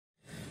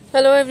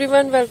Hello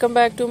everyone, welcome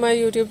back to my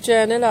YouTube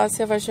channel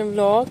Asya Fashion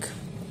Vlog.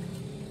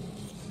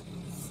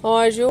 How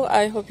are you?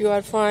 I hope you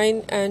are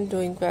fine and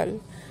doing well.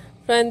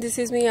 Friend, this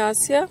is me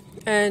Asya,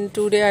 and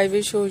today I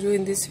will show you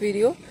in this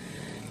video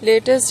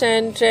latest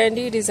and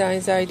trendy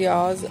designs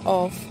ideas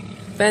of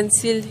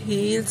pencil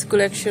heels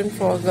collection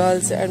for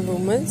girls and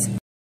women.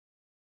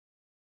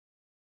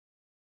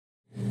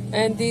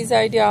 And these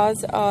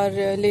ideas are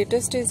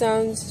latest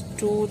designs,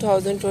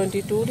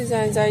 2022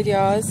 designs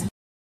ideas,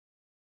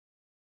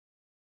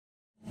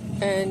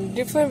 and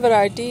different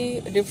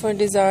variety, different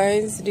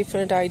designs,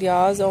 different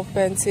ideas of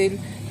pencil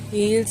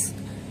heels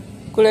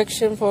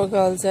collection for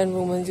girls and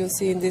women you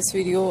see in this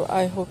video.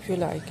 I hope you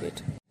like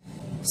it.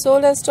 So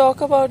let's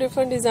talk about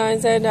different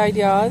designs and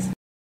ideas.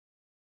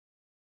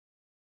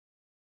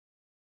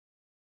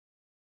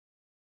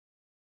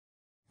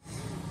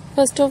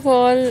 First of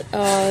all,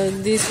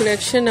 these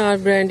collection are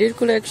branded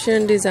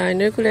collection,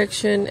 designer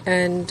collection,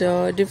 and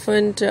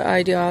different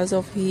ideas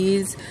of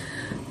heels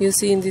you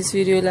see in this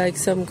video, like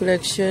some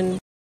collection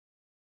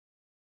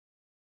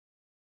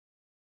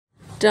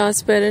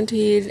transparent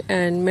heel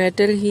and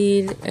metal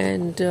heel,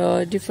 and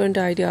different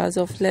ideas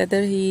of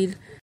leather heel,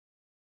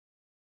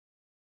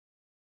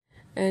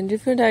 and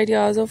different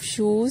ideas of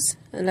shoes,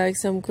 like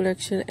some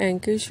collection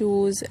ankle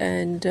shoes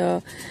and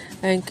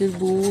ankle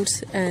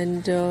boots,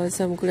 and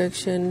some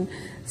collection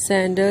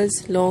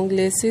sandals, long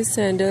laces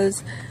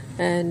sandals,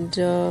 and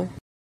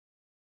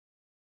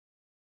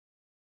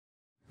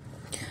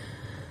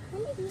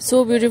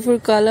so beautiful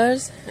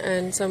colors,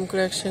 and some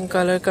collection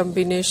color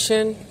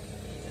combination,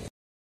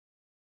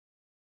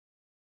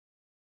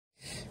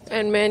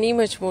 and many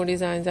much more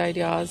designs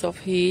ideas of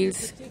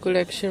heels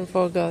collection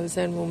for girls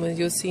and women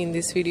you see in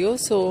this video.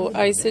 So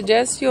I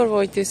suggest you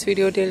watch this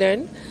video till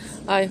end.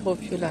 I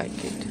hope you like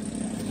it.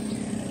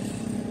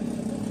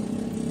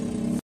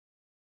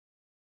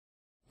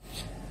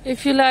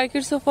 If you like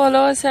it, so follow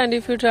us, and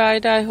if you try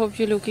it, I hope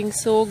you're looking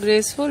so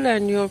graceful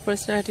and your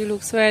personality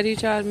looks very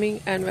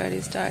charming and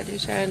very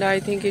stylish, and I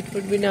think it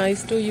would be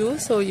nice to you,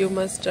 so you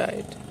must try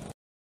it.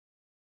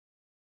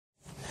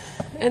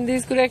 And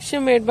this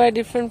collection made by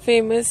different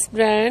famous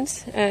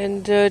brands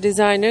and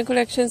designer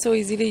collection, so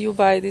easily you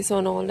buy this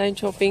on online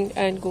shopping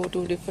and go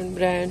to different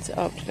brands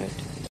outlet.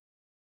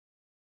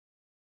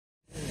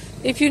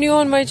 If you're new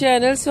on my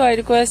channel, so I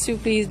request you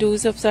please do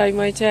subscribe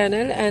my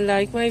channel and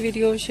like my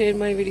video, share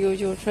my video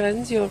with your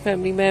friends, your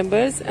family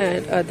members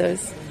and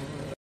others.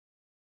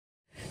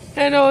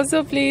 And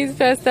also please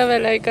press the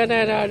bell icon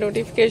and our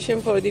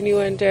notification for the new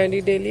and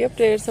trendy daily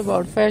updates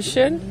about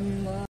fashion.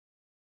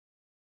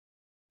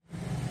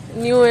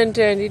 New and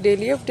trendy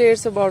daily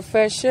updates about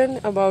fashion,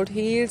 about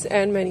heels,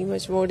 and many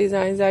much more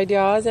designs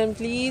ideas. And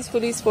please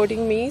fully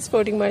supporting me,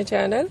 supporting my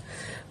channel.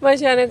 My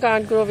channel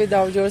can't grow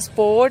without your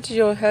support,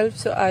 your help,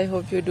 so I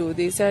hope you do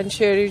this and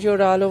share it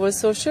your all over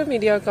social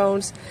media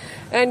accounts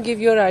and give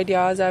your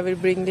ideas. I will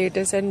bring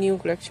latest and new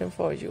collection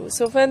for you.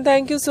 So friend,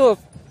 thank you so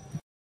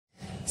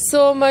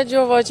much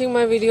for watching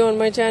my video on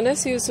my channel.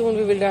 See you soon.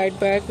 We will ride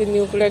back with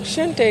new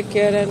collection. Take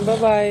care and bye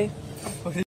bye.